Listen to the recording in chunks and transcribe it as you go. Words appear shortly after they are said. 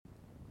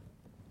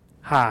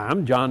Hi,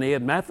 I'm John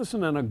Ed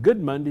Matheson, and a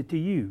good Monday to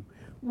you.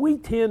 We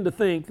tend to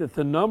think that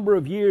the number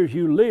of years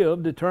you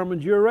live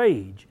determines your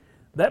age.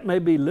 That may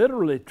be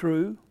literally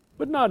true,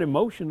 but not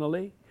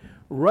emotionally.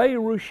 Ray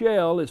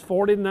Ruschel is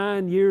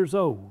 49 years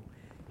old.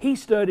 He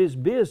studies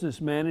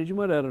business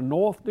management at a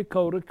North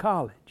Dakota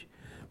college.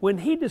 When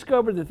he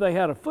discovered that they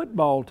had a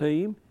football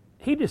team,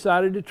 he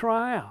decided to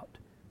try out.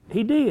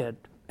 He did,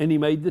 and he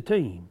made the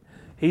team.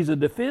 He's a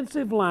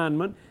defensive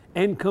lineman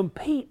and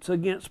competes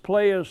against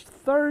players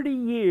 30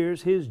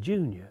 years his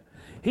junior.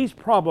 He's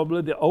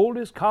probably the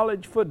oldest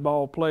college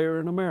football player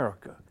in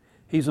America.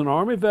 He's an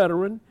Army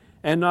veteran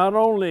and not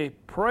only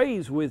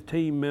prays with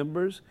team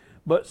members,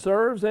 but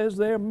serves as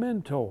their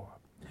mentor.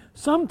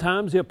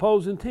 Sometimes the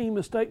opposing team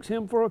mistakes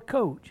him for a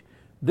coach.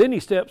 Then he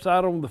steps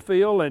out on the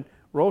field and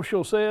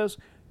Ruschel says,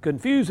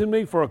 "Confusing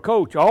me for a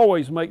coach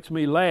always makes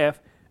me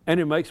laugh and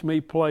it makes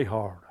me play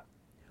harder."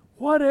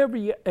 Whatever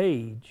your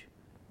age,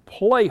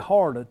 play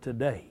harder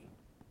today.